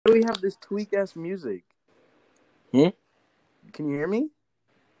really have this tweak ass music? Can you hear me?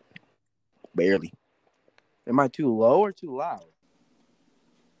 Barely. Am I too low or too loud?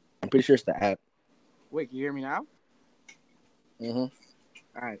 I'm pretty sure it's the app. Wait, can you hear me now? Mm-hmm. All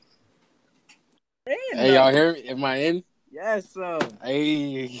right. Hey, y'all hear me? Am I in? Yes, sir.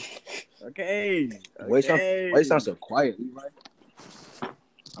 Hey. Okay. Why you sound so quiet, Levi?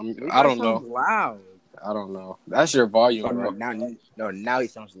 I don't know. Loud. I don't know. That's your volume, right? Now he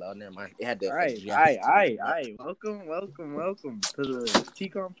sounds loud. Never mind. It had the All right. Welcome to the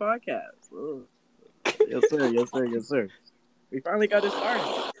TCOM podcast. Ugh. Yes, sir. We finally got it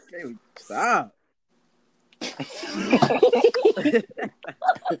started. Okay, stop.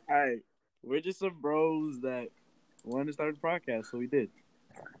 All right, we're just some bros that wanted to start a podcast, so we did.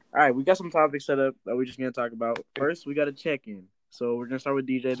 All right, we got some topics set up that we're just gonna talk about. First, we got to check in. So we're gonna start with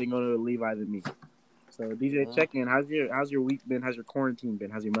DJ, then go to Levi, then me. So DJ, check in. How's your week been? How's your quarantine been?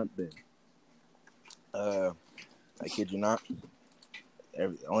 How's your month been? I kid you not.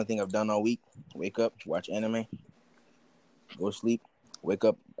 The only thing I've done all week: wake up, watch anime, go to sleep, wake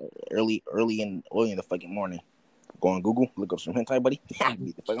up early in the fucking morning. Go on Google, look up some hentai, buddy.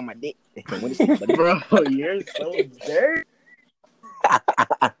 Beat the fuck on my dick. Bro, you're so dirty.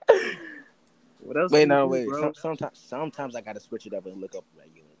 What else? Wait. Bro? Sometimes I gotta switch it up and look up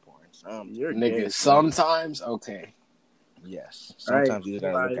regular porn. You're nigga. gay, Sometimes, okay. Yes. Sometimes you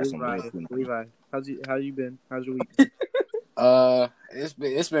gotta look at some Levi, how you been? How's your week?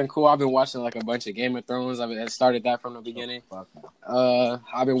 It's been cool. I've been watching like a bunch of Game of Thrones. I started that from the beginning.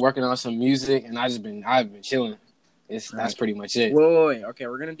 I've been working on some music, and I've been chilling. That's pretty much it. Wait. Okay,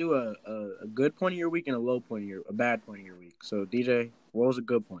 we're gonna do a good point of your week and a bad point of your week. So DJ, what was a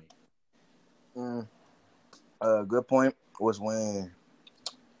good point? A good point was when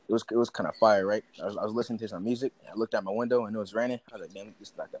it was kind of fire, right? I was listening to some music. I looked out my window and it was raining. I was like, damn, this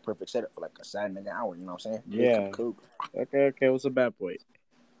is like the perfect setup for like a sad nigga hour. You know what I'm saying? Yeah. Cool. Okay. What's a bad point?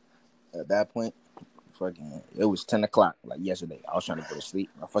 A bad point, fucking, it was 10 o'clock like yesterday. I was trying to go to sleep.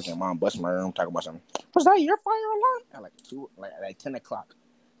 My fucking mom busted my room talking about something. Was that your fire alarm? At like 10 o'clock.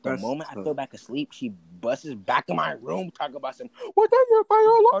 The moment I fell back asleep, she busts back in my room talking about something. Was that your fire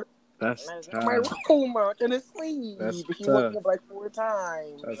alarm? That's tough. My room out and asleep. She woke me up like 4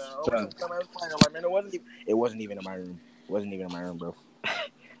 times. That's tough. Man, it wasn't even in my room. It wasn't even in my room, bro. All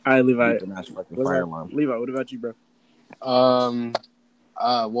right, Levi. Fire alarm. Levi, what about you, bro? Well,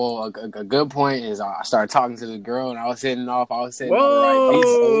 a good point is I started talking to the girl and I was hitting off. I was saying, whoa!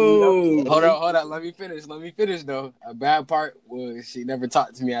 Hold on. Let me finish though. A bad part was she never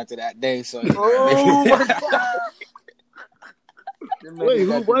talked to me after that day. So. Oh my god! Wait,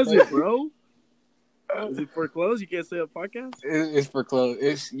 who was it, bro? Is it for clothes? You can't say a podcast? It's for clothes.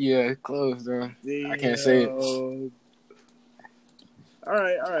 It's clothes, bro. I can't say it. All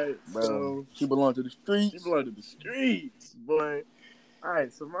right. Bro, so she belonged to the streets. Boy. All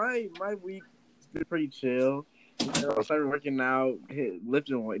right, so my week's been pretty chill. I started working out,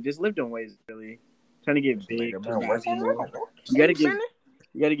 lifting weights, really. Trying to get big. You gotta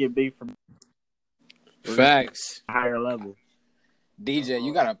get big for Facts. higher level. DJ,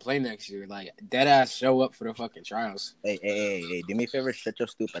 you gotta play next year. Like, dead ass show up for the fucking trials. Hey, do me a favor, shut your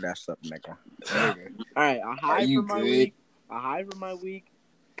stupid ass up, nigga. Alright, a high for my week.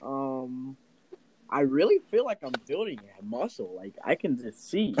 I really feel like I'm building a muscle. Like, I can just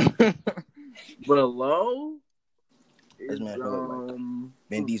see. But a low is,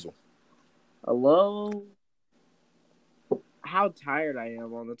 Vin Diesel. A low, how tired I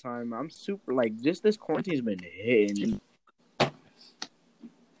am all the time. I'm super, like, just this quarantine's been hitting.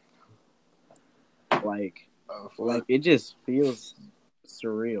 Like it just feels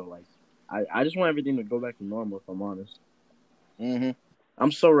surreal. Like I just want everything to go back to normal. If I'm honest,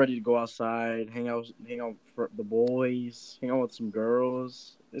 I'm so ready to go outside, hang out for the boys, hang out with some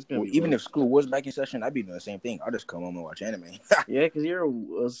girls. It's gonna be even if school was back in session, I'd be doing the same thing. I'll just come home and watch anime. Yeah, because you're a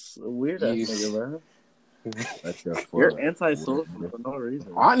weird ass nigga, bro. That's your fault. You're antisocial for no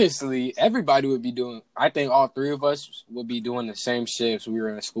reason. Honestly, everybody would be doing. I think all three of us would be doing the same shifts we were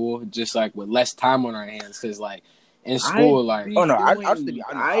in school, just like with less time on our hands. Because like in school, I'd be going out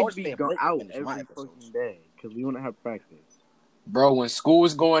every fucking day because we wouldn't have practice. Bro, when school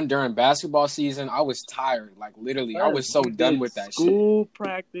was going during basketball season, I was tired. Like literally, I was so done with that shit. School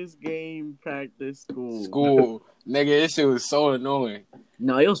practice, game practice, school. Nigga, this shit was so annoying.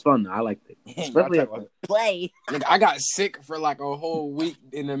 No, it was fun though. I liked it. Especially at play. Nigga, I got sick for like a whole week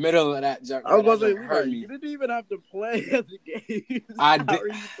in the middle of that junk. I was going to say, you didn't even have to play at the game. I did. How are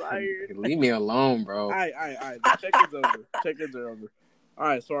you tired? Leave me alone, bro. All right. The check-ins are over. All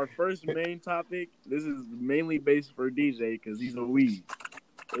right, so our first main topic, this is mainly based for DJ because he's a weed.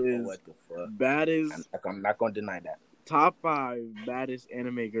 is what the fuck? baddest. I'm not gonna deny that. Top 5 baddest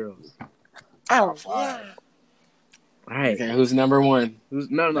anime girls. Oh, All right. Okay, who's number 1?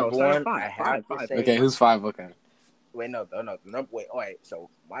 No. Number Start at one, I 5. have 5. to say- Okay, who's 5? Okay. Wait, no. Wait, all right. So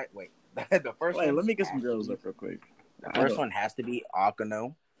the first Wait, one. let me get some girls up real quick. The first one has to be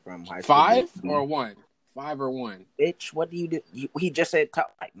Akano from High School 5 DxD. or 1? 5 or 1? Bitch, what do you do? He just said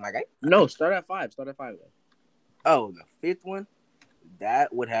top 5, my guy. No, start at 5. Start at 5 though. Oh, the 5th one,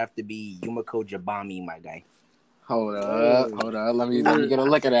 that would have to be Yumiko Jabami, my guy. Hold up. Let me get a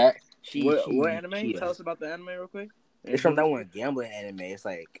look at that. What anime? Tell us about the anime real quick. It's from that one gambling anime. It's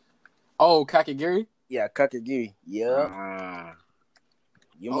like, Oh, Kakegiri? yeah, Kakegiri. Yeah. Ah.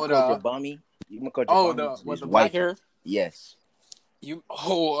 Yumiko up. Jabami. Yumiko Jabami. Oh, the is with the his black wife. hair? Yes.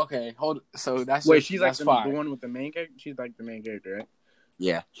 Okay. So that's Wait, just, she's like that's the 5. one with the main character. She's like the main character, right?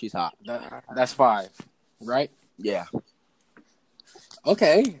 Yeah, she's hot. That's 5, right? Yeah.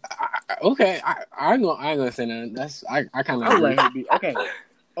 Okay. I ain't gonna say nothing. That's I kind I'll of let her be. Okay.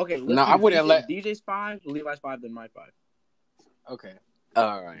 Let's No, do I wouldn't DJ, let- DJ's 5, Levi's 5, then my 5. Okay.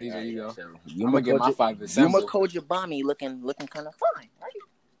 All right. DJ, all right, you go. So I'm gonna get my 5 to Simple. Yumiko Jabami looking kind of fine, right?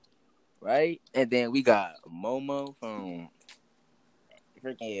 Right? And then we got Momo from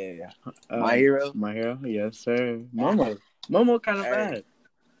freaking My Hero. My Hero, yes, sir. Momo kind of Hey. bad.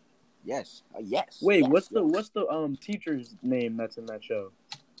 Yes. Yes. Wait, yes, what's yes. the teacher's name that's in that show?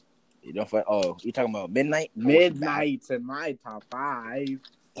 You don't find, you talking about Midnight? Midnight's in my top 5.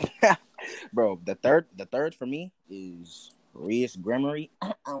 Bro, the third for me is Rias Gremory.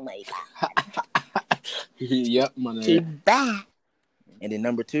 Oh my god. Yep, my She nigga. bad. And then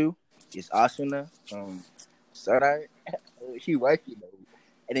number 2 is Asuna from Sword Art. She wifey though.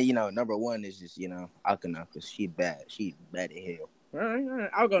 And then number 1 is just Akana, because she bad. She bad as hell. All right.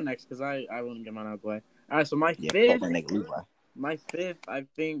 I'll go next because I wouldn't get mine out of the way. All right, so my Yeah, fifth, fuck that nigga Levi. I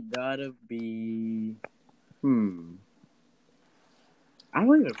think gotta be. I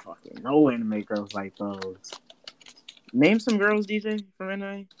don't even fucking know anime girls like those. Name some girls, DJ, from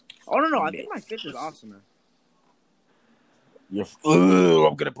anime. Oh no, I think my 5th is Asuna.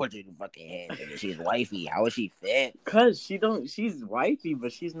 I'm gonna put you in the fucking head. Nigga. She's wifey. How is she fit? Cause she's wifey,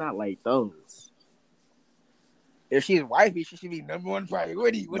 but she's not like those. If she's wifey, she should be number 1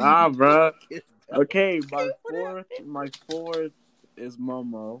 priority. Bro. Okay, my fourth is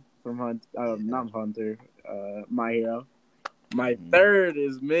Momo from not Hunter, My Hero. My 3rd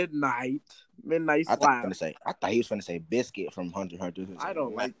is Midnight. Midnight I Slap. thought he was gonna say Biscuit from Hunter x Hunter. I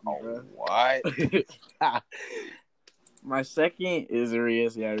don't like you, bro. What? My 2nd is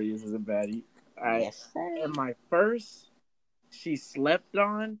Rias. Yeah, Rias is a baddie. All right. Yes, sir. And my 1st, she slept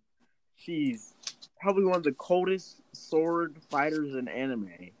on. She's probably one of the coldest sword fighters in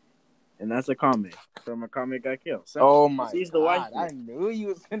anime. And that's a comic from a comic got killed. So Oh my she's god! the wife. I knew you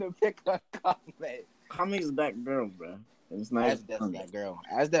was gonna pick a comment. Comic's that girl, bro. It's not Asdef's that girl.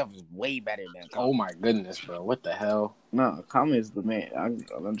 Asdef is way better than. Oh my goodness, bro! What the hell? No, Kami is the man.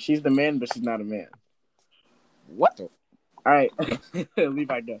 She's the man, but she's not a man. What the? All right,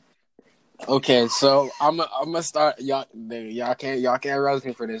 Levi, go. Okay, so I'm gonna start. Y'all can't roast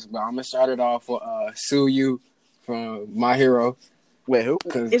me for this, but I'm gonna start it off with Suyu from My Hero. Wait, who?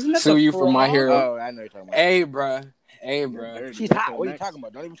 Cause Isn't that Suyu the from My frog? Hero. Oh, I know you're talking about. Hey, bruh. She's hot. What are you talking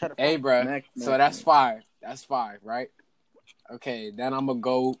about? Don't even try to. Hey, bruh. Next. So that's 5. That's 5, right? Okay, then I'm gonna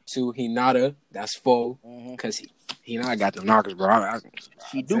go to Hinata. That's 4. Mhm. Cause Hinata got the knockers, bro. I'll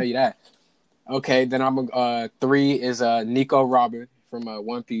She tell do. you that. Okay, then I'm 3 is Nico Robin from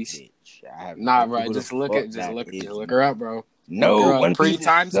One Piece. Bitch, I have Nah, no bro. clue Just who look the at fuck just that look is. look her up, bro. No, Look her up. One Piece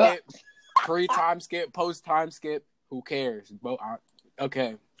Pre-time sucks. skip. Pre-time skip. Post-time skip. Who cares?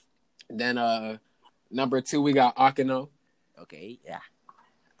 Okay. Then number 2 we got Akano. Okay, yeah.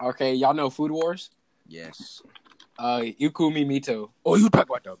 Okay, y'all know Food Wars. Yes. Ikumi Mito. Oh, you talk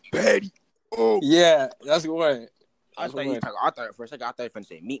about the baddie. Oh, Yeah, that's one. I thought you talking. I thought for a second. I thought you were finna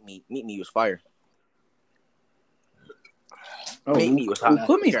say Meet Me. Meet Me was fire. Oh, Meet Me was hot.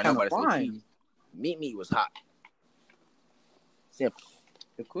 Kumi's Care kind of nobody say fine. cheese. Meet Me was hot. Simple.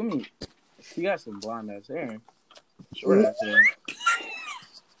 Kumi, she got some blonde ass hair. Short ass hair.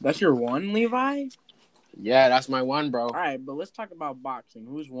 That's your 1, Levi? Yeah, that's my one, bro. All right, but let's talk about boxing.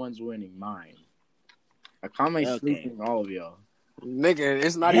 Whose one's winning? Mine. Akame's Okay. sleeping all of y'all. Nigga,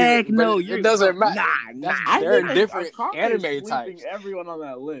 it's not Heck even. no, it doesn't matter. Nah. They're different Akame's anime sleeping types. everyone on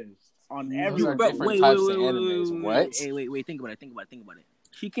that list. On Those every are bro, different types of animes. What? Wait. Think about it.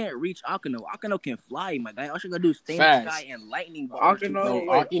 She can't reach Akano. Akano can fly, my guy. All she gotta do is stay in the Facts. sky and lightning bolt. Akano- No,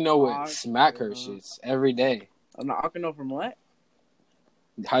 wait, Akino would smack her shits every day. I'm not Akano from what?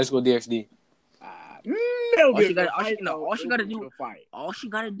 High School DxD. It'll All be she a got, good all she, fight, no, though. all she It'll gotta be a do, good fight. all she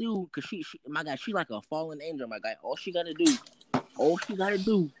gotta do, cause she, my guy, she like a fallen angel, my guy. All she gotta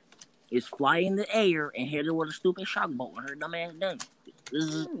do is fly in the air and hit her with a stupid shock bolt and her dumb ass done. This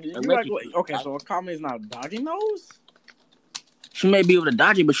is Okay, so Akame is not dodging those? She may be able to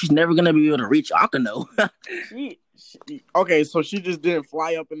dodge it, but she's never gonna be able to reach Akano. Okay, so she just didn't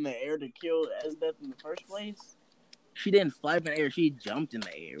fly up in the air to kill Esdeath in the first place? She didn't fly up in the air, she jumped in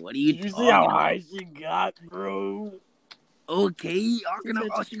the air. What are you Did you see how high she got, bro? Okay, Akano,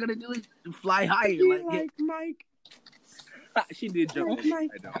 all she gonna do is fly higher. Like Mike. She did jump. Like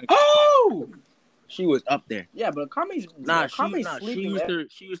Mike. Oh! She was up there. Yeah, but Akame's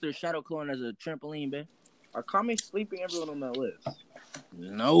she used her shadow clone as a trampoline, man. Akame's sleeping everyone on that list.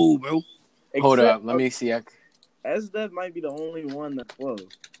 No, bro. Hold up, let me see. Esdeath might be the only one that's close.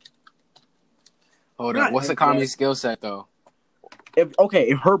 Hold up, what's Akame's skill set though? If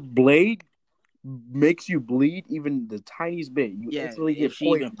her blade makes you bleed even the tiniest bit, you instantly get she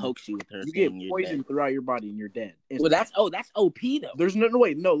poisoned. even pokes you with her. You get poisoned throughout your body and you're dead. Well, that's OP though. There's no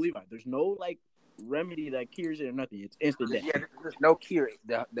Levi. There's no like remedy that cures it or nothing. It's instant death. Yeah, there's no cure.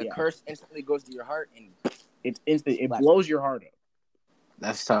 The curse instantly goes to your heart and it's instant. It blows your heart up.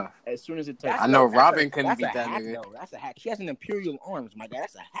 That's tough. As soon as it touches. I know Robin couldn't beat that hack, nigga. Though. That's a hack. She has an Imperial arms, my guy.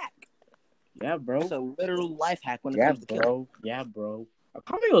 That's a hack. Yeah, bro. That's a literal life hack when it comes to killing. Yeah, bro.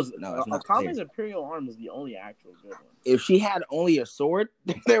 Akame's Imperial arm is the only actual good one. If she had only a sword,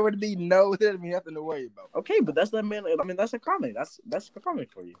 there'd be nothing to worry about. Okay, but that's that man. I mean, that's Akame. That's Akame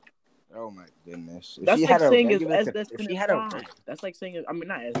for you. Oh my goodness! That's like saying if Esdeath couldn't fly. That's like saying I mean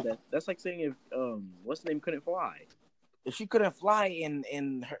not Esdeath. That's like saying if what's the name couldn't fly. If she couldn't fly and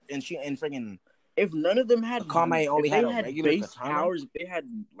friggin' if none of them had Akame only had regular base powers, if they had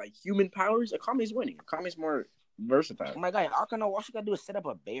like human powers, Akame's winning. Akame's more versatile. Oh my god, Akano, all she gotta do is set up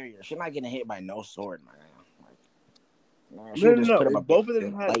a barrier. She's not getting hit by no sword, man. No. If both of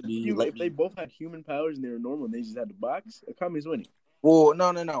them had if they both had human powers and they were normal and they just had to box, Akame's winning. Well,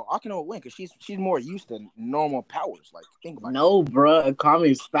 no. Akano would win because she's more used to normal powers. Like, think about it. No, bro,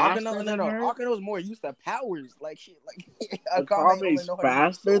 Akame's faster. No. Akano's more used to powers. Akame's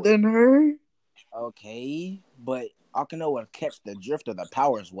faster than her. Okay, but Akano would catch the drift of the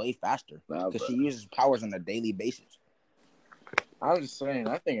powers way faster because she uses powers on a daily basis. I'm just saying,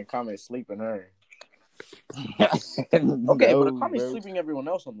 I think Akame's sleeping her. Okay, but Akame's sleeping everyone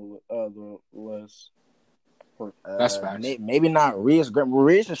else on the list. That's facts. Maybe not Ria's.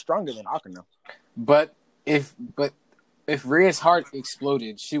 Ria's is stronger than Akano. But if Ria's heart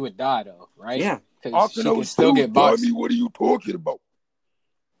exploded, she would die though, right? Yeah. Because she can still get boxed. What are you talking about?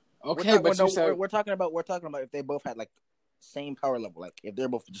 Okay, we're talking about if they both had like same power level, like if they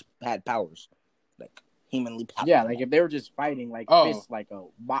both just had powers, like humanly powerful. Yeah, like if they were just fighting like fists, like a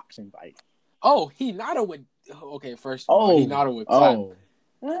boxing fight. Oh, Hinata would. Okay, first of all, Hinata would clap.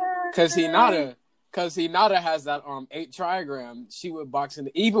 Because Hinata has that 8 trigram, she would box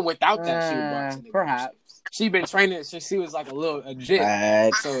in even without that, she would box in the perhaps. She been training since she was like a jit.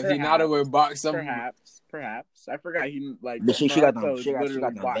 So Hinata would box some. Perhaps. I forgot he like. But she got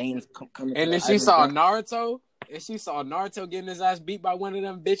the veins coming. And then she saw Naruto. And she saw Naruto getting his ass beat by one of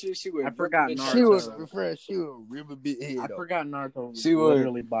them bitches. She would. I forgot Naruto. She was really big head. I forgot Naruto was she was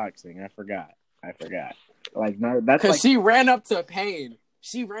literally boxing. I forgot. Like that's because she ran up to Pain.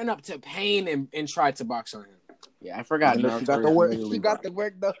 She ran up to Pain and tried to box on him. Yeah, I forgot. She got the work. She got the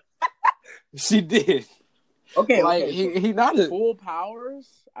work though. She did. Okay, like he not a full powers.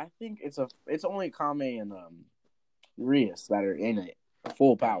 I think it's only Kame and Rias that are in it.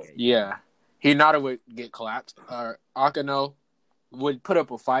 Full power. Yeah, Hinata would get collapsed. Akano would put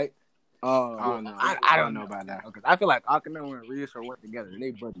up a fight. I don't know. I don't know about that. Okay, I feel like Akano and Rias are work together.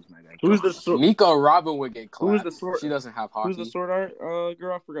 They brothers, my guy. Who's the sword? Nico Robin would get collapsed. Who's the sword? She doesn't have hockey. Who's the sword art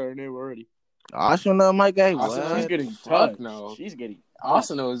girl? I forgot her name already. Asuna, my guy. She's getting touched. No, she's getting.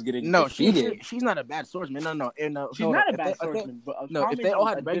 Asuna is getting defeated. She's not a bad swordsman. No. She's not a bad swordsman. But if they all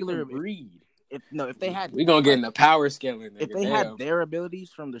had regular breed. If they had, we gonna get in the power scaling. If they had their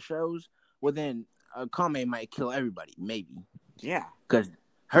abilities from the shows, well then Kame might kill everybody. Maybe. Yeah. Because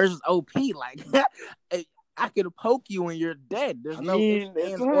hers is OP. Like I could poke you when you're dead. There's no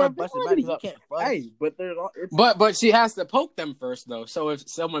busted body. You can't fight. Hey, but there's but she has to poke them first though. So if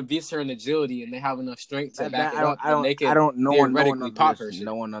someone beats her in agility and they have enough strength to back it up, they can theoretically pop her.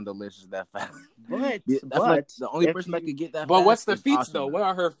 No one on the list is that fast. But the only person that could get that. But what's the feats though? What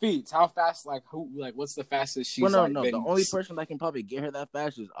are her feats? How fast? What's the fastest she's? No. The only person that can probably get her that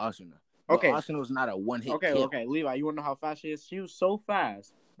fast is Asuna. Okay, Asuna was not a one-hit. Okay, Levi, you want to know how fast she is? She was so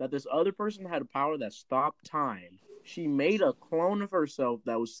fast that this other person had a power that stopped time. She made a clone of herself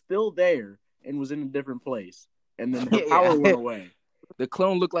that was still there and was in a different place, and then her power went away. The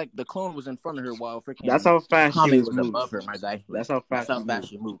clone looked like the clone was in front of her while freaking. That's how fast she was moved. above her, my guy. That's how fast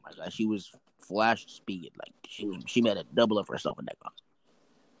she moved, my guy. She was flash speed, like she made a double of herself in that car.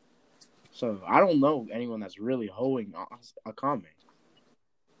 So I don't know anyone that's really holding a Akame.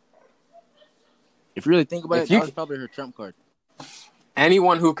 If you really think about it, that was probably her trump card.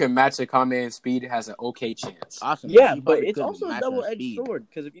 Anyone who can match Akame in speed has an okay chance. Awesome. Yeah, but it's also a double-edged sword,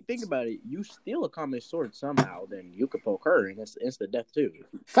 because if you think about it, you steal Akame's sword somehow, then you could poke her, and it's instant death too.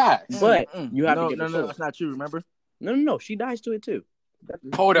 Facts. But you have to get the sword. No, that's not true, remember? No, she dies to it too.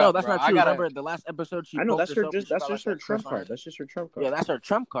 Hold up, no, that's not true. Remember the last episode? I know that's just her trump card. That's just her trump card. Yeah, that's her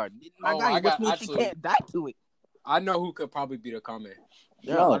trump card. My guy, which means she can't die to it. I know who could probably beat Akame.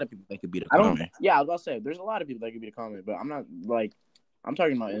 There are a lot of people that could beat Akame. Yeah, I was about to say there's a lot of people that could beat Akame, but I'm not like I'm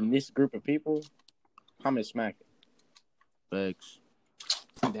talking about in this group of people. Akame smacking. Thanks.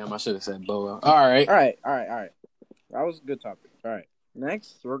 Damn, I should have said Boa. All right. That was a good topic. All right,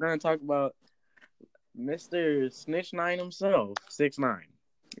 next we're gonna talk about Mr. Snitch 9 himself, 6ix9ine,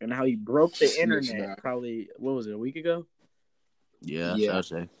 and how he broke the internet. Probably what was it, a week ago? Yeah. I'd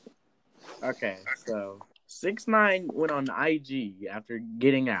say. Okay, so 6ix9ine went on IG after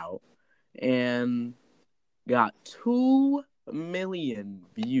getting out and got 2 million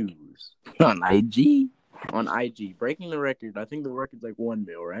views on IG. On IG, breaking the record. I think the record's like 1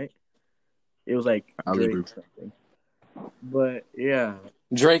 mil, right? It was like Drake something. But yeah,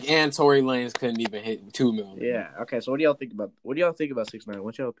 Drake and Tory Lanez couldn't even hit 2 million. Yeah. Okay. So what do y'all think about 6ix9ine?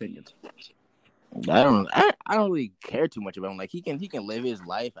 What's your opinions? I don't really care too much about him. Like he can live his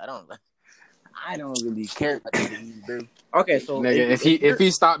life. I don't really care about these, bro. Okay, so nigga, if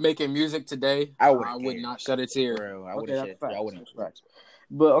he stopped making music today, I would not shed a tear. Bro, I wouldn't.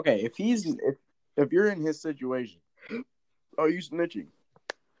 But okay, if you're in his situation, are you snitching?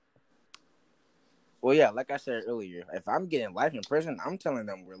 Well, yeah, like I said earlier, if I'm getting life in prison, I'm telling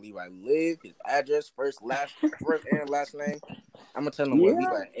them where Levi live, his address, first and last name. I'm gonna tell them where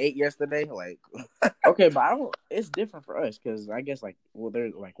Levi ate yesterday. Like, okay, but it's different for us because I guess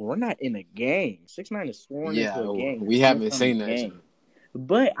we're not in a gang. 6ix9ine is sworn into a gang. We haven't seen that.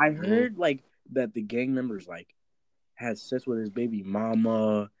 But I heard that the gang members had sex with his baby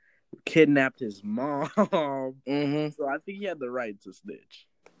mama, kidnapped his mom. Mm-hmm. So I think he had the right to snitch.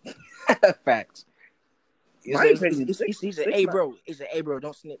 Facts. He said, "Hey, bro,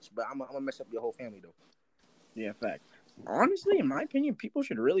 don't snitch, but I'm gonna mess up your whole family, though." Yeah, fact. Honestly, in my opinion, people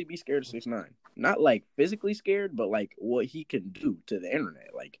should really be scared of 6ix9ine. Not physically scared, but what he can do to the internet.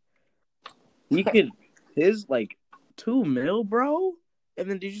 He could his 2 mil, bro. And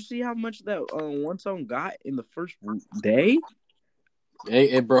then did you see how much that one song got in the first day?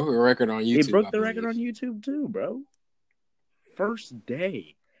 It broke a record on YouTube. It broke the record on YouTube too, bro. First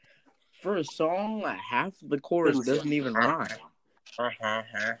day. For a song, half the chorus doesn't even rhyme.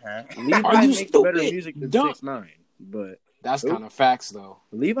 Levi makes better music than 6ix9ine, but that's kind of facts, though.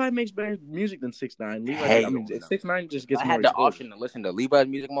 Levi makes better music than 6ix9ine. 6ix9ine just gets more. I had the option to listen to Levi's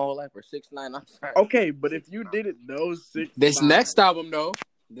music my whole life or 6ix9ine. I'm sorry. Okay, but if you didn't know 6ix9ine, this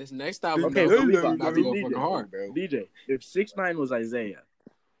next album, okay, Levi, about to go fucking hard, bro. DJ, if 6ix9ine was Isaiah,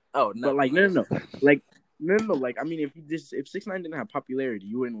 no, no. No, I mean, if 6ix9ine didn't have popularity,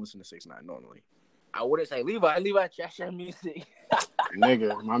 you wouldn't listen to 6ix9ine normally. I wouldn't say Levi trash your music.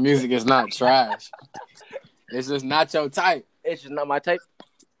 Nigga, my music is not trash. It's just not your type. It's just not my type.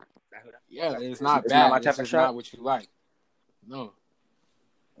 Yeah, it's not bad. Not my type it's not what you like. No.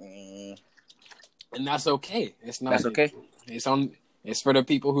 And that's okay. It's not. That's okay. It's for the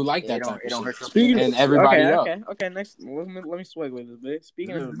people who like that type of shit. Speaking and everybody else. Okay. Next, let me swag with this bit.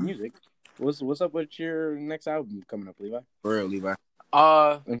 Speaking of music. What's up with your next album coming up, Levi? For real, Levi.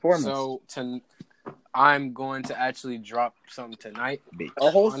 Inform us. So I'm going to actually drop something tonight. A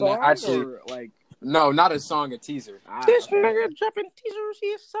whole song, or No, not a song, a teaser. This nigga dropping teasers. He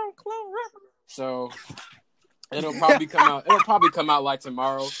is SoundCloud rapper. So it'll probably come out. It'll probably come out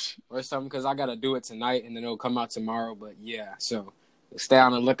tomorrow or something because I gotta do it tonight, and then it'll come out tomorrow. But yeah, so stay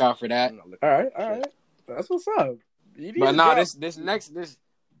on the lookout for that. All right. That's what's up. But no, this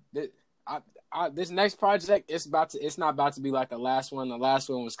next project, it's not about to be like the last one. The last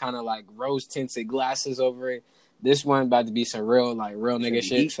one was kind of like rose tinted glasses over it. This one about to be some real nigga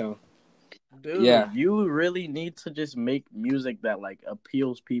shit. So, dude, yeah, you really need to just make music that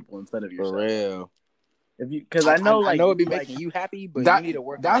appeals people instead of yourself. For real. Because I know it'd be making you happy, but you need to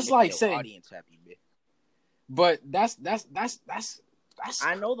work. That's on like saying audience happy, bitch. But that's.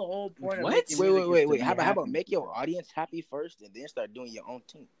 I know the whole point. What? Wait. How about make your audience happy first, and then start doing your own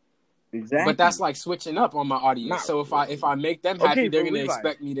thing? Exactly. But that's like switching up on my audience. So if I make them happy, they're gonna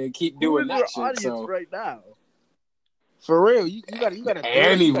expect me to keep doing that shit. Audience so right now. For real, you gotta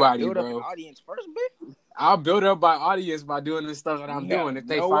anybody, build bro. up an audience first, man. I'll build up my audience by doing the stuff that I'm doing. If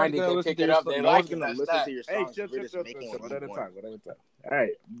they find it, they pick it up, they like it. That's listen that. to your Hey, songs. chill, We're just making one at a time. one. All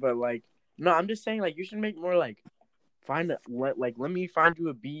right, but like, no, I'm just saying, like, you should make more like let me find you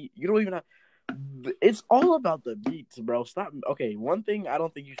a beat. You don't even have. It's all about the beats, bro. Stop. Okay, one thing I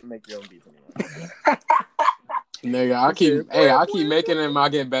don't think you should make your own beats anymore. Nigga, I keep making them. I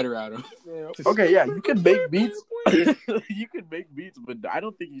get better at them. Okay, yeah, you can make beats. You can make beats, but I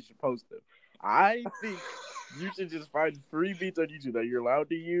don't think you should post them. I think you should just find free beats on YouTube that you're allowed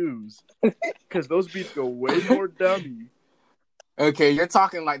to use, because those beats go way more dummy. Okay, you're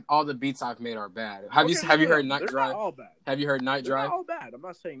talking like all the beats I've made are bad. Have you heard Night Drive? Not all bad. Have you heard Night Drive? They're not all bad. I'm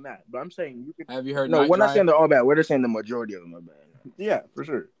not saying that, but I'm saying you can. Have you heard? No, Night we're Drive? not saying they're all bad. We're just saying the majority of them are bad. Yeah, for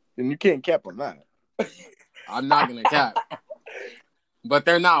sure. And you can't cap on that. I'm not gonna cap. But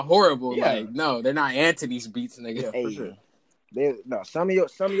they're not horrible. Yeah. Like, no, they're not Anthony's beats, nigga. Yeah, Hey, for sure. Some of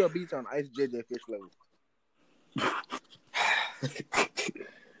your beats on Ice JJ Fish level.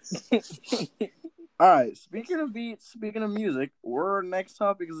 All right. Speaking of beats, speaking of music, our next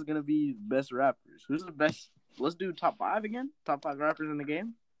topic is gonna be best rappers. Who's the best? Let's do top 5 again. Top 5 rappers in the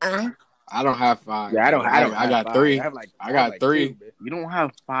game. I don't have 5. Yeah, I got got 3. 3. I got 3. 2, You don't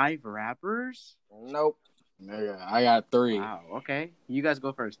have 5 rappers? nope. Nigga, I got 3. Wow. Okay. You guys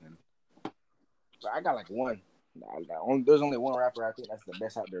go first then. But I got like 1. There's only one rapper I think that's the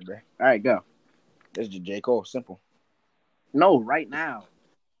best out there, bro. All right, go. This is J. Cole. Simple. No, right now.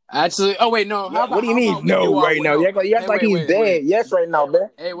 Actually, oh wait, no. What do you mean? No, right now. You act like he's dead. Yes, right now, bro.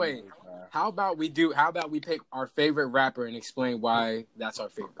 Hey, wait. How about we pick our favorite rapper and explain why that's our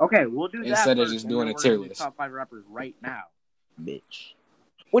favorite? Okay, we'll do that Instead of first, just and doing then a we're tier gonna do list. Top 5 rappers right now. Bitch.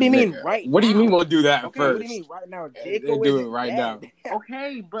 What do you mean Nigga, right What do you mean we'll do that Okay, first? what do you mean right now? They J. Cole do isn't it right dead.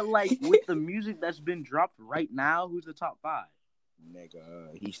 Okay, but like with the music that's been dropped right now, who's the top 5?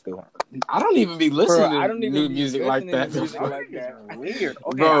 Nigga, he still. I don't even be listening I to don't even new be music like listening that. to music Okay, like that. weird.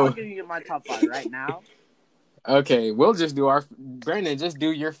 Okay, Bro. I'll give you my top 5 right now. Okay, we'll just do our Brandon. Just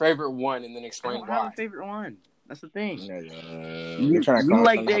do your favorite one and then I explain don't have why. a favorite one. That's the thing. Nigga, You you're trying to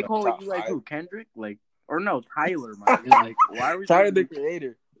like J. Cole? You like who? Kendrick? Like, or no, Tyler? Like, why are we? Tyler the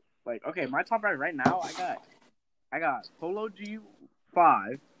Creator. Like, okay, my top 5 right now. I got Polo G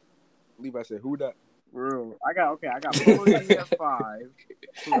 5. Levi said, "Who that?" Bro, I got Polo G at 5.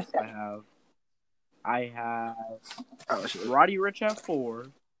 Who else I have? I have Roddy Ricch at 4.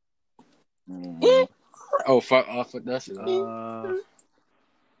 Oh fuck! That's it.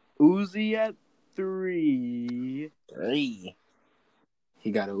 Uzi at 3. 3.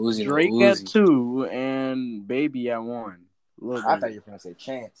 He got a Uzi. Drake Uzi. at 2, and Baby at 1. I thought you were gonna say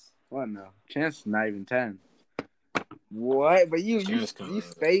Chance. What? No, Chance is not even 10. What? But you Chance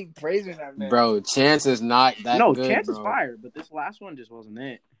stay praising that man, Bro, Chance is not that No, good, Chance bro. is fire, but this last one just wasn't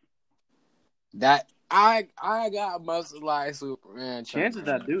it. That I got Muscle Like Superman. Chance is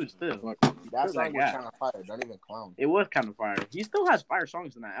that dude still. That Who's song that was guy? kind of fire. Don't even clown. It was kind of fire. He still has fire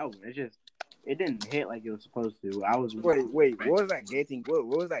songs in that album. It didn't hit like it was supposed to. Wait. What was that gay thing? What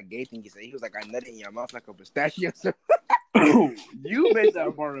was that gay thing you said? He was like, "I nut it in your mouth like a pistachio." You made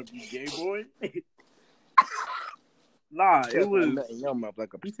that part up, you gay boy. Nah, it was. Nut in your mouth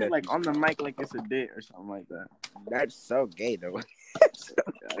like a He pistachio. said like on the mic like it's a dick or something like that. That's so gay though.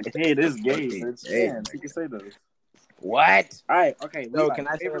 Hey, it is gay. Hey, It's hey. Chance. You can say those. What? All right, okay. No, Levi, can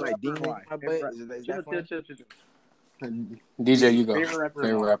I say favorite like rapper, demons? why? My butt? Favorite- Is that chill, fine? chill. DJ, you go. Favorite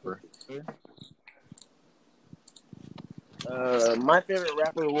Favorite rapper. rapper. My favorite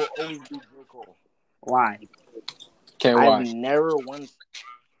rapper will always be J. Cole. Why? Okay, I've watch. never once.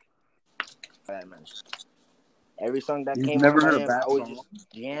 That man. Every song that You've came never out heard of a him, bad I was song?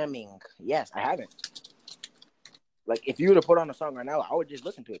 just jamming. Yes, I haven't. Like, if you were to put on a song right now, I would just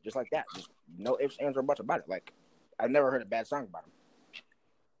listen to it just like that. Just no ifs, ands, or buts about it. Like, I've never heard a bad song about him.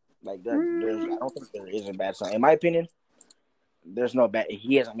 Like, I don't think there is a bad song. In my opinion, there's no bad.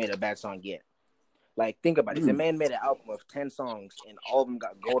 He hasn't made a bad song yet. Like, think about it. If a man made an album of 10 songs and all of them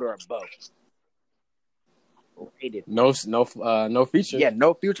got gold or above, rated. No feature. Yeah,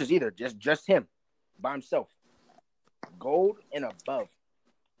 no features either. Just him by himself. Gold and above.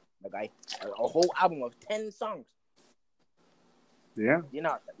 Like a whole album of 10 songs. Yeah. You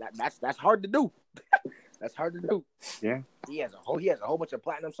know, that's hard to do. That's hard to do. Yeah. He has a whole bunch of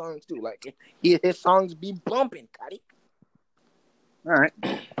platinum songs too. Like his songs be bumping, Cuddy. All right,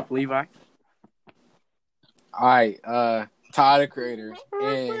 Levi. All right, Tyler the Creator,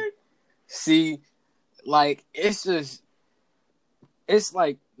 and see, like it's just it's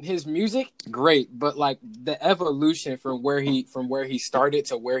like his music great, but like the evolution from where he started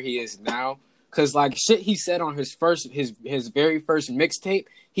to where he is now, because like shit he said on his very first mixtape,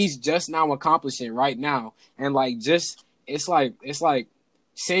 he's just now accomplishing right now, and like just it's like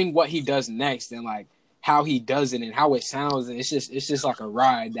seeing what he does next and like how he does it and how it sounds, and it's just like a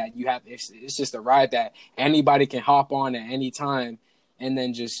ride that you have. It's just a ride that anybody can hop on at any time, and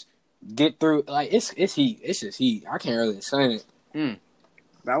then just get through. Like it's heat. It's just heat. I can't really explain it.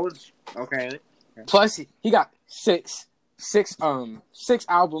 That was okay. Plus, he got six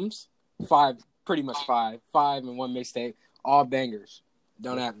albums, five and one mixtape, all bangers.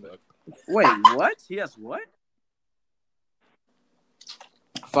 Don't have it. Wait, what? He has what?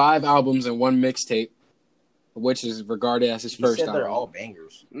 5 albums and one mixtape, which is regarded as his first album. They're all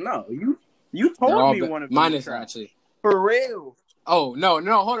bangers. No, you told me one of them. Mine is actually for real. Oh no!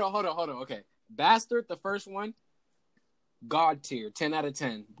 Hold on. Okay, Bastard, the first one, God tier, 10 out of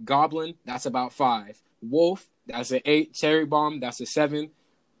 10. Goblin, that's about 5. Wolf, that's an 8. Cherry Bomb, that's a 7.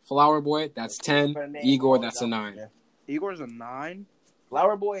 Flower Boy, that's 10. Igor, that's a 9. Yeah. Igor's a 9.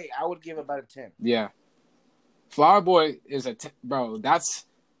 Flower Boy, I would give about a 10. Yeah, Flower Boy is a 10, bro. That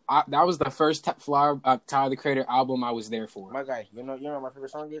was the first Tyler the Creator album I was there for. My guy, you know what my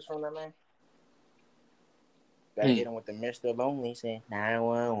favorite song is from that man? Gotta hit him with the Mr. Lonely saying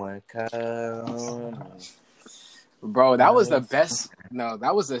 911 call. Bro, that was the best. No,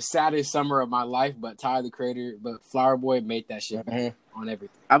 that was the saddest summer of my life. But Tyler the Creator, but Flower Boy made that shit on everything.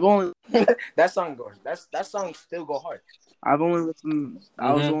 I've only that song goes. That song still go hard. I've only listened.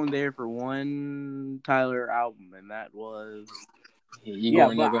 I was only there for one Tyler album, and that was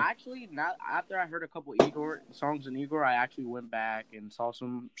Igor. But actually, not after I heard a couple Igor songs in Igor, I actually went back and saw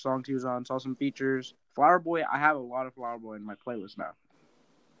some songs he was on, saw some features. Flower Boy, I have a lot of Flower Boy in my playlist now.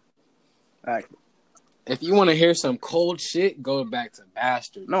 If you want to hear some cold shit, go back to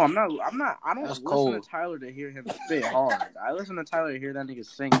Bastard. No, I'm not. I don't listen cold. to Tyler to hear him spit hard. I listen to Tyler to hear that nigga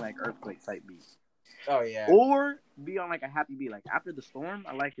sing like earthquake type beats. Oh yeah. Or be on like a happy beat, like After the Storm.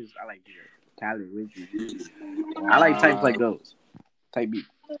 I like Tyler Richie. I like types like those type beat.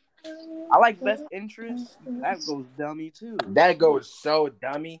 I like Best Interest. That goes dummy too. That goes so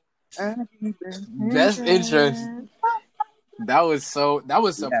dummy. Best Interest. That was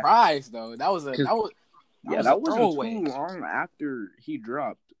surprise though. That was throwaway. Too long after he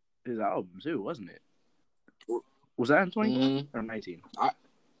dropped his album too, wasn't it? Was that in 20 or 19?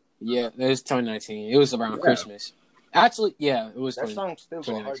 Yeah, it was 2019. It was around Christmas. Actually, yeah, it was. That song still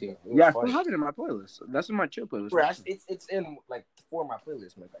 2019. Yeah, I still have it in my playlist. That's in my chill playlist. Bro, it's in like 4 of my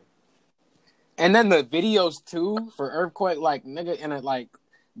playlists, man. And then the videos too for Earthquake, like nigga, in it, like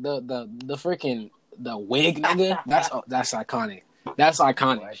the freaking the wig, nigga. That's iconic. That's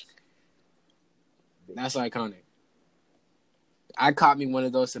iconic. That's iconic. I caught me one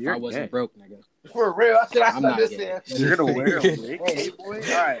of those if I wasn't broke, nigga. For real, I'm not gay. You're gonna wear a wig, hey boy.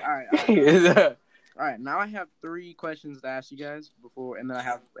 All right. Now I have 3 questions to ask you guys before, and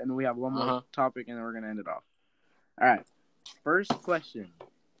then we have one more topic, and then we're gonna end it off. All right. First question: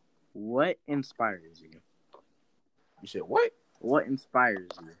 what inspires you? You said what? What inspires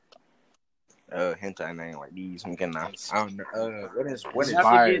you? Hentai name like these. I don't know. What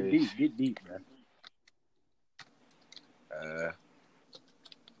inspires you? Get deep, man.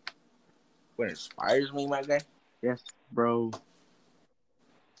 What inspires me, my guy? Yes, bro.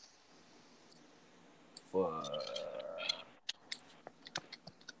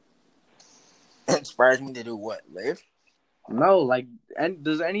 Inspires me to do what? Live? No, like, and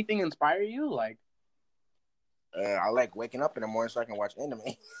does anything inspire you? Like, I like waking up in the morning so I can watch anime.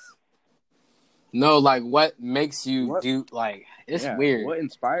 No, like what makes you do like it's weird. What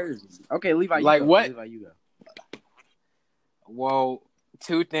inspires you? Okay, Levi, you like go. what? Levi, you go. Well,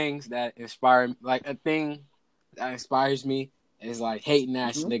 2 things that inspire me. Like a thing that inspires me is like hating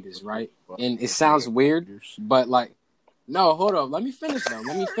ass niggas, right? And it sounds weird, but like, no, hold up. Let me finish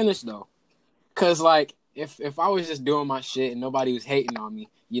though. Cause like if I was just doing my shit and nobody was hating on me,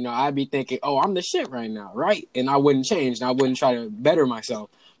 you know, I'd be thinking, oh, I'm the shit right now, right? And I wouldn't change and I wouldn't try to better myself.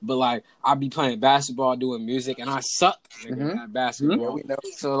 But like I'd be playing basketball, doing music, and I suck at basketball.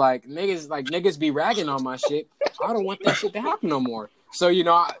 So like niggas be ragging on my shit. I don't want that shit to happen no more. So you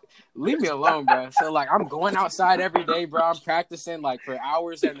know, leave me alone, bro. So like I'm going outside every day, bro. I'm practicing like for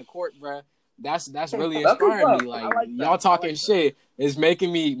hours in the court, bro. That's really inspiring me. Like y'all talking shit is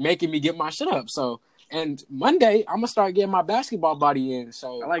making me get my shit up. So and Monday I'm gonna start getting my basketball body in.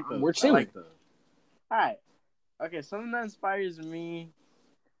 So we're chilling. All right. Okay, something that inspires me.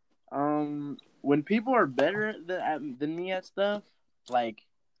 When people are better than me at stuff, like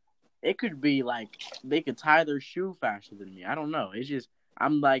it could be like they could tie their shoe faster than me. I don't know. It's just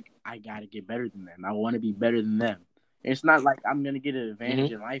I'm like I gotta get better than them. I want to be better than them. It's not like I'm gonna get an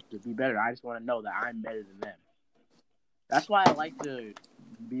advantage in life to be better. I just want to know that I'm better than them. That's why I like to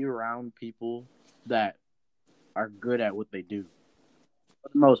be around people that are good at what they do. For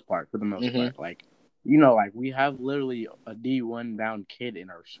the most part. Like, like we have literally a D1 bound kid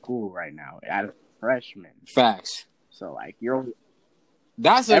in our school right now at a freshman. Facts. So like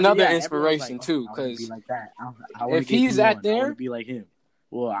that's another inspiration like, too, because like that. if he's at there, I want to be like him.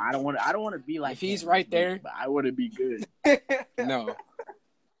 Well, I don't want to be like. If he's right there, but I want to be good. No.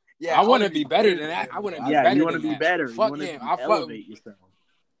 Yeah, I want to be better than that. I want to be better. You want to be better. Fuck him. I elevate yourself.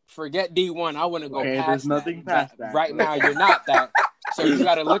 Forget D1. I want to go past. There's nothing past that. Right now, you're not that. So you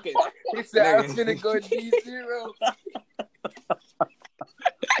got to look at. He said, "I was gonna go D0."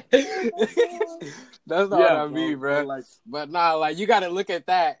 That's not what I mean, bro. But nah, like you got to look at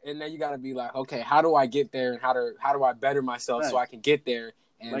that, and then you got to be like, okay, how do I get there, and how do I better myself so I can get there,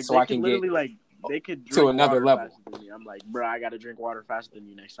 and like, so I can get they could drink to another level. Than me. I'm like, bro, I got to drink water faster than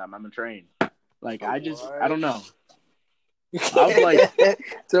you next time. I'm gonna train. Like I don't know. I was like,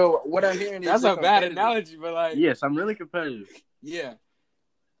 so what I'm hearing is that's a bad analogy, but like, yes, I'm really competitive. Yeah,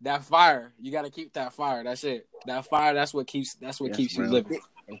 that fire, you got to keep that fire. That's it. That fire, that's what keeps you living.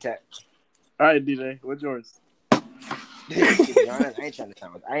 Intact. All right, DJ, what's yours? To be honest, I ain't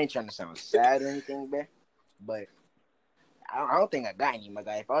trying to sound sad or anything, man. But I don't think I got any, my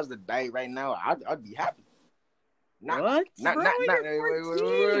guy. If I was to die right now, I'd be happy. What?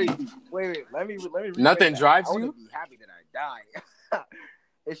 Wait. Let me. Nothing drives you. I wouldn't be happy that I die.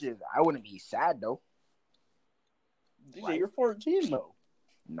 It's just I wouldn't be sad though. DJ, you're 14 though.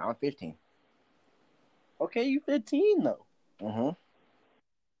 No, I'm 15. Okay, you 15 though.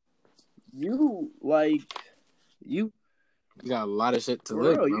 You got a lot of shit to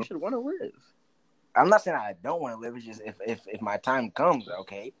live, bro. You should want to live. I'm not saying I don't want to live. It's just if my time comes,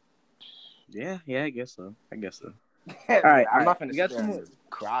 okay. Yeah, I guess so. All right, I'm not gonna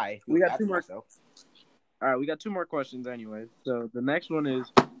cry. We got two more. All right, we got two more questions anyway. So the next one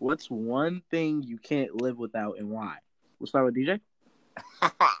is, what's one thing you can't live without and why? We'll start with DJ.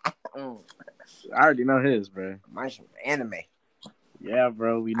 I already know his, bro. Mine's anime. Yeah,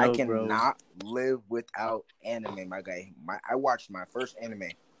 bro. We know, I cannot live without anime, my guy. I watched my first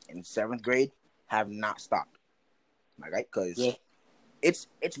anime in 7th grade. Have not stopped, my guy, because it's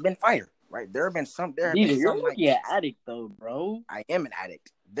been fire, right? There have been some. You're like an addict, though, bro. I am an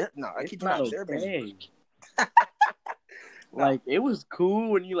addict. I kid you not. There have been. Like it was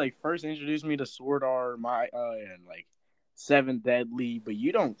cool when you like first introduced me to Sword Art, and like 7 Deadly, but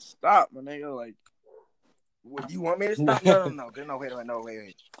you don't stop, my nigga. Like, what, you want me to stop? No,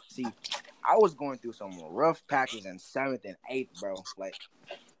 wait. See, I was going through some rough patches in 7th and 8th, bro. Like,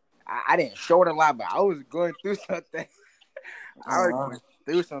 I didn't show it a lot, but I was going through something. Man,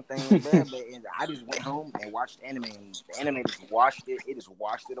 but I just went home and watched anime, and the anime just washed it. It just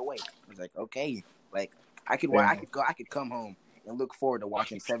washed it away. I was like, okay, like I could come home and look forward to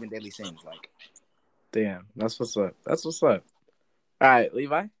watching 7 Deadly Sins. Like, damn, that's what's up. All right,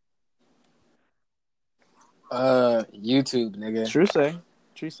 Levi. YouTube, nigga. True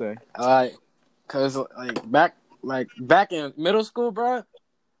say. Cause back in middle school, bro.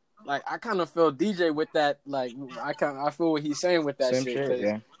 Like I kind of feel DJ with that. Like I feel what he's saying with that shit.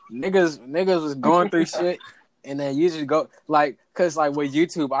 Yeah. Niggas was going through shit, and then you just go cause with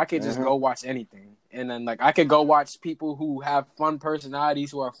YouTube I could just go watch anything, and then I could go watch people who have fun personalities,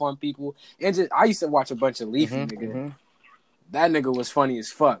 who are fun people, and I used to watch a bunch of Leafy nigga. That nigga was funny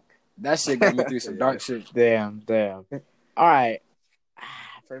as fuck. That shit got me through some dark shit. Damn. All right,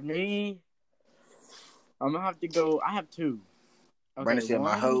 for me, I'm gonna have to go. I have 2. Okay, Brandon said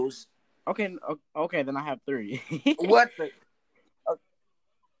my hose. Okay, then I have 3. What the?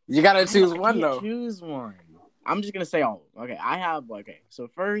 You gotta choose one though. Choose one. I'm just gonna say all. Okay, I have. So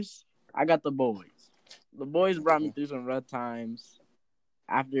first, I got The Boys. The Boys brought me through some rough times.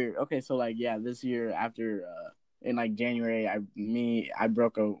 This year after in January, I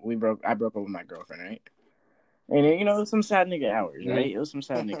broke up with my girlfriend, right? And it was some sad nigga hours, right? It was some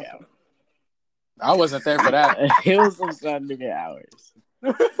sad nigga hours. I wasn't there for that. It was some sad nigga hours.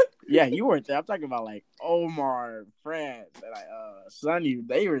 Yeah, you weren't there. I'm talking about Omar, Fred, and Sonny.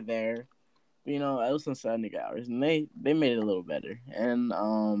 They were there. It was some sad nigga hours, and they made it a little better. And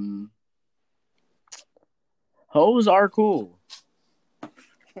hoes are cool.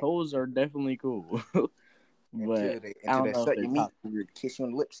 Hoes are definitely cool. But I don't know if you meet, you kiss you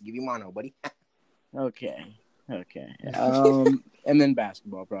on the lips, give you mono, buddy. Okay. And then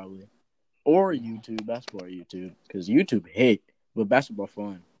basketball probably. Or YouTube, basketball or YouTube. Because YouTube hate, but basketball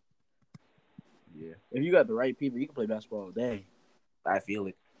fun. Yeah. If you got the right people, you can play basketball all day. I feel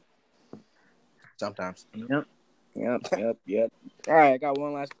it. Sometimes. Yep. All right, I got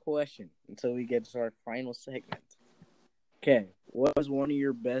one last question until we get to our final segment. Okay, what was one of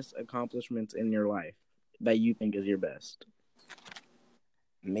your best accomplishments in your life that you think is your best?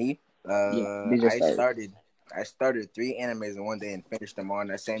 Me? I started 3 animes in one day and finished them all on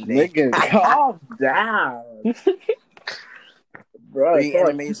that same day. Nigga, calm down. Bro, 3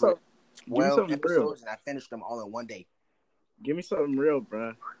 animes with give me 12 something episodes, real. and I finished them all in one day. Give me something real,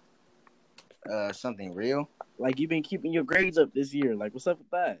 bro. Something real? Like, you've been keeping your grades up this year. Like, what's up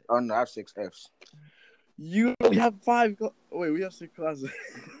with that? Oh, no, I have 6 Fs. You only have 5. Wait, we have 6 classes.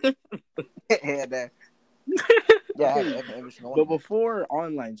 Yeah, that. Yeah, I had every single one. But before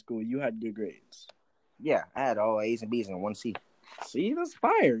online school, you had good grades. Yeah, I had all A's and B's and 1 C. See, that's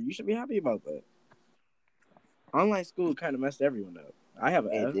fire. You should be happy about that. Online school kind of messed everyone up. I have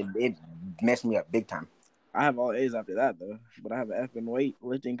an F. It messed me up big time. I have all A's after that, though. But I have an F in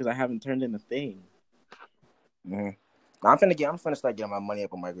weightlifting because I haven't turned in a thing. Mm-hmm. I'm finna start getting my money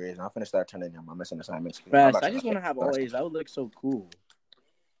up on my grades. I'm finna start turning in my missing assignments. Fast. I just want to have all A's. That would look so cool.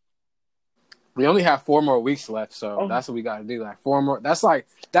 We only have 4 more weeks left, so that's what we got to do. Like 4 more. That's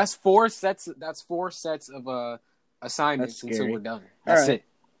 4 sets. That's 4 sets of assignments until we're done. That's it.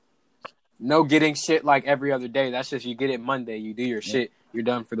 No getting shit like every other day. That's just you get it Monday. You do your shit. You're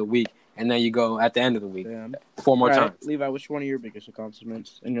done for the week, and then you go at the end of the week. 4 more times. Levi, which one of your biggest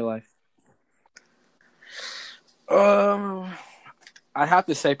accomplishments in your life? I'd have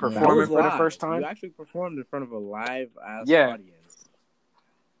to say performing for the first time. You actually performed in front of a live ass audience.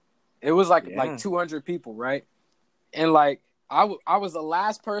 It was like 200 people, right? And like I was the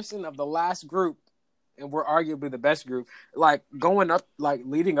last person of the last group, and we're arguably the best group. Like going up, like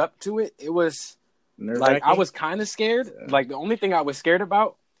leading up to it, it was like I was kind of scared. Yeah. Like the only thing I was scared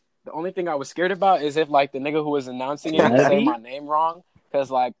about is if like the nigga who was announcing it would say my name wrong, because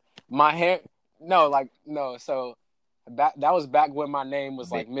like my hair. So that was back when my name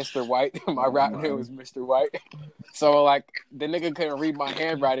was like Mr. White. My rap name was Mr. White. So like the nigga couldn't read my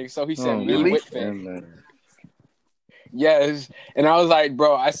handwriting, so he said me Whitfay. Yes, and I was like,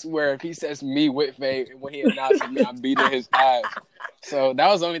 bro, I swear if he says me Whitfay when he announces me, I'm beating his ass. So that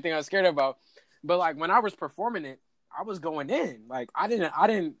was the only thing I was scared about. But like when I was performing it, I was going in. Like I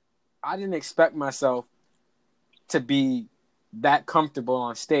didn't expect myself to be that comfortable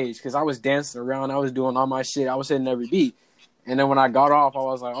on stage because I was dancing around, I was doing all my shit, I was hitting every beat, and then when I got off, I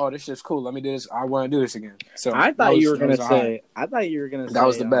was like, "Oh, this shit's cool. Let me do this. I want to do this again." So I thought you were gonna say that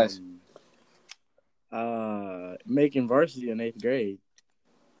was the best. Making varsity in 8th grade.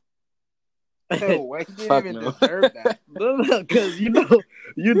 No way, you didn't even deserve that. No, because you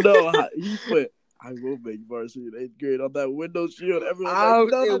know how he put. I will make varsity in 8th grade on that window shield. Everyone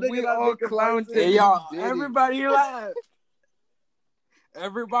we all clowned him. Hey, y'all, everybody laughed.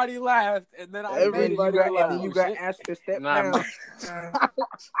 Everybody laughed, and then you got asked to step down.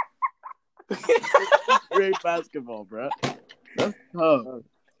 Great basketball, bro. That's tough.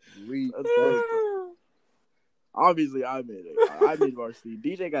 Obviously, I made it. I made varsity.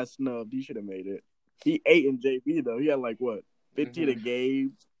 DJ got snubbed. He should have made it. He ate in JV though. He had like what 15 a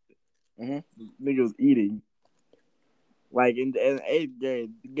game. Nigga was eating. Like in 8th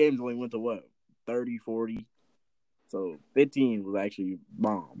grade, the games only went to what 30, 40. So 15 was actually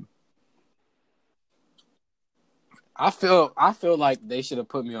bomb. I feel like they should have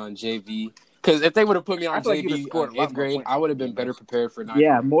put me on JV, because if they would have put me on JV in 8th grade, I would have been better prepared for 9th grade.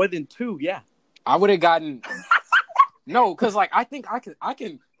 Yeah, more than 2. Yeah, I would have gotten no, because like I think I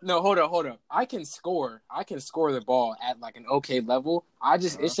can. No, hold up. I can score the ball at like an okay level.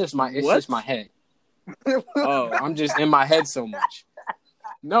 It's just my head. I'm just in my head so much.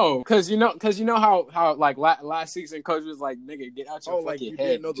 No, because you know how like last season coach was like, nigga, get out your fucking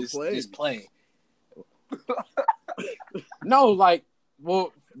head, just play. No, like,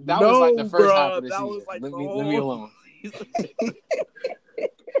 well, that was like the first half of the season. Like let me alone.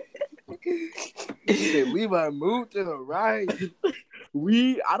 He said, Levi moved to the right.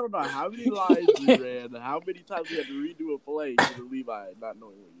 I don't know how many lines we ran, how many times we had to redo a play to Levi not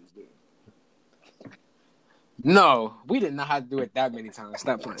knowing what he was doing. No, we did not have to do it that many times.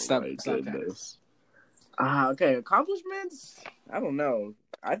 Stop. Okay, accomplishments? I don't know.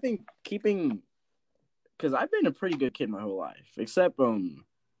 I think because I've been a pretty good kid my whole life, except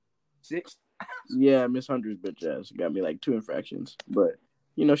 6. Yeah, Miss Hunter's bitch ass got me like 2 infractions, but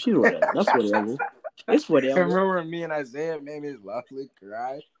she's whatever. That's whatever. It's whatever. Remember me and Isaiah made Miss Lovely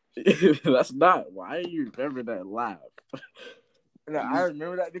cry? That's not. Why are you remember that laugh? No, I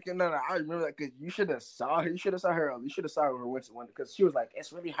remember that because I remember that because you should have saw her. You should have saw her. You should have saw her when because she was like,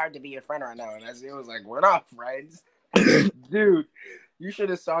 "It's really hard to be your friend right now," and it was like, "We're not friends." I was like, dude, you should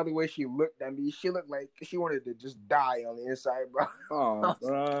have saw the way she looked at me. She looked like she wanted to just die on the inside, bro. Oh,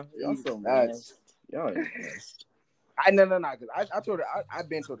 bro, y'all so That's y'all is messed. no, because I told her I've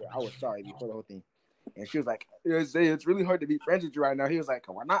been told her I was sorry before the whole thing, and she was like, "It's really hard to be friends with you right now." He was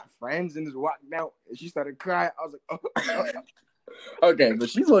like, "We're not friends," and just walked out, and she started crying. I was like, "Oh." Okay, but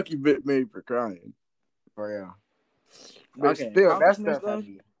she's lucky bit made for crying. For real. But Okay, still, that accomplishments, stuff had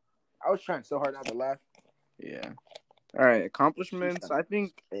me. I was trying so hard not to laugh. Yeah. All right, accomplishments. I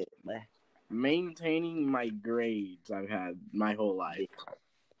think maintaining my grades I've had my whole life.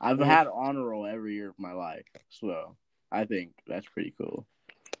 I've had honor roll every year of my life, so I think that's pretty cool.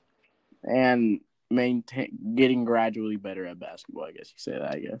 And getting gradually better at basketball. I guess you say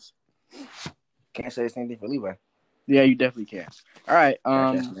that. I guess. Can't say the same thing for Levi. Yeah, you definitely can. All right,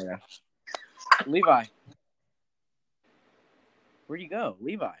 Levi. Where'd you go,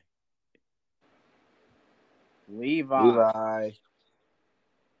 Levi?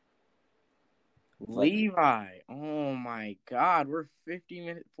 Oh my God, we're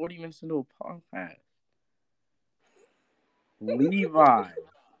 40 minutes into a podcast. Levi.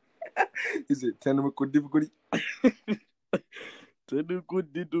 Is it technical difficulty? Technical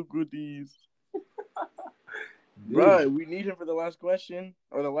difficulties. Bro, we need him for the last question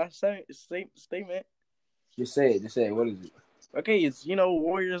or the last statement. Just say it. What is it? Okay, it's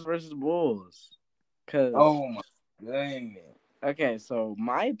Warriors versus Bulls. Oh my goodness. Okay, so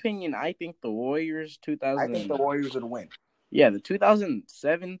my opinion, I think the Warriors I think the Warriors would win. Yeah, the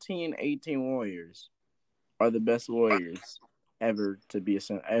 2017-18 Warriors are the best Warriors ever to be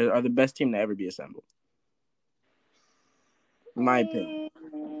assembled. Are the best team to ever be assembled. In my opinion.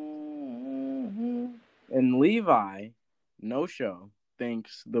 And Levi, no show,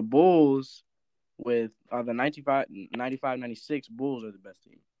 thinks the Bulls with the 95-96 Bulls are the best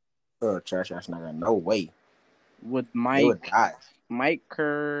team. Oh, trash ass nigga, no way. With Mike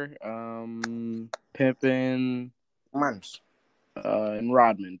Kerr, Pippen, and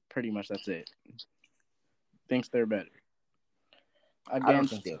Rodman, pretty much that's it. Thinks they're better. I don't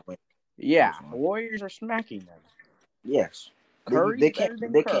think they'll win. Yeah, Warriors are smacking them. Yes, they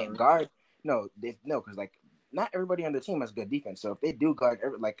can't guard. No, because like not everybody on the team has good defense. So if they do guard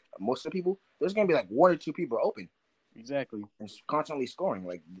most of the people, there's gonna be like one or two people open. Exactly. And constantly scoring.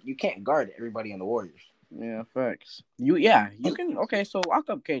 Like you can't guard everybody on the Warriors. Yeah, facts. You can. Okay, so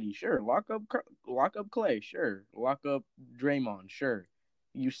lock up KD, sure. Lock up Clay, sure. Lock up Draymond, sure.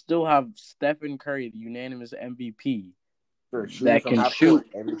 You still have Stephen Curry, the unanimous MVP,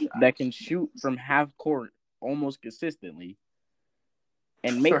 that can shoot from half court almost consistently,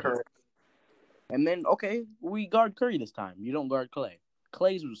 and make it. And then we guard Curry this time. You don't guard Clay.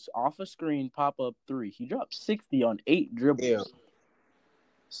 Clay's was off a screen, pop up 3. He dropped 60 on 8 dribbles. Yeah.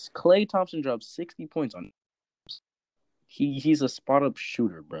 Klay Thompson dropped 60 points on. He's a spot up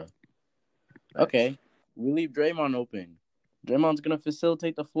shooter, bro. Okay, we leave Draymond open. Draymond's gonna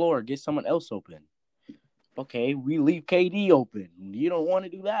facilitate the floor, get someone else open. Okay, we leave KD open. You don't want to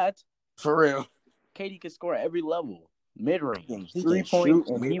do that. For real. KD can score at every level. Mid-range, 3-point,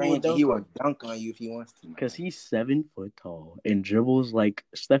 and he will dunk on you if he wants to. Because he's 7 foot tall and dribbles like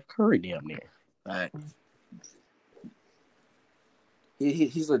Steph Curry damn near. All right.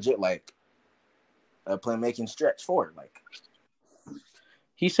 He's legit like a playmaking stretch forward. Like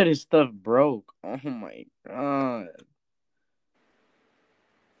he said his stuff broke. Oh my God.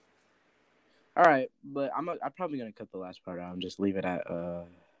 All right, but I'm probably gonna cut the last part out and just leave it at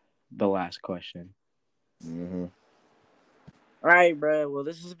the last question. Mm-hmm. All right, bro. Well,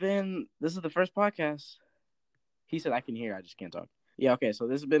 this is the first podcast. He said I can hear, I just can't talk. Yeah, okay. So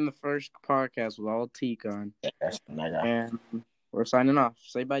this has been the first podcast with all T-Con. And we're signing off.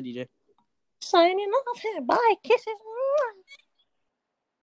 Say bye, DJ. Signing off. Bye. Kisses.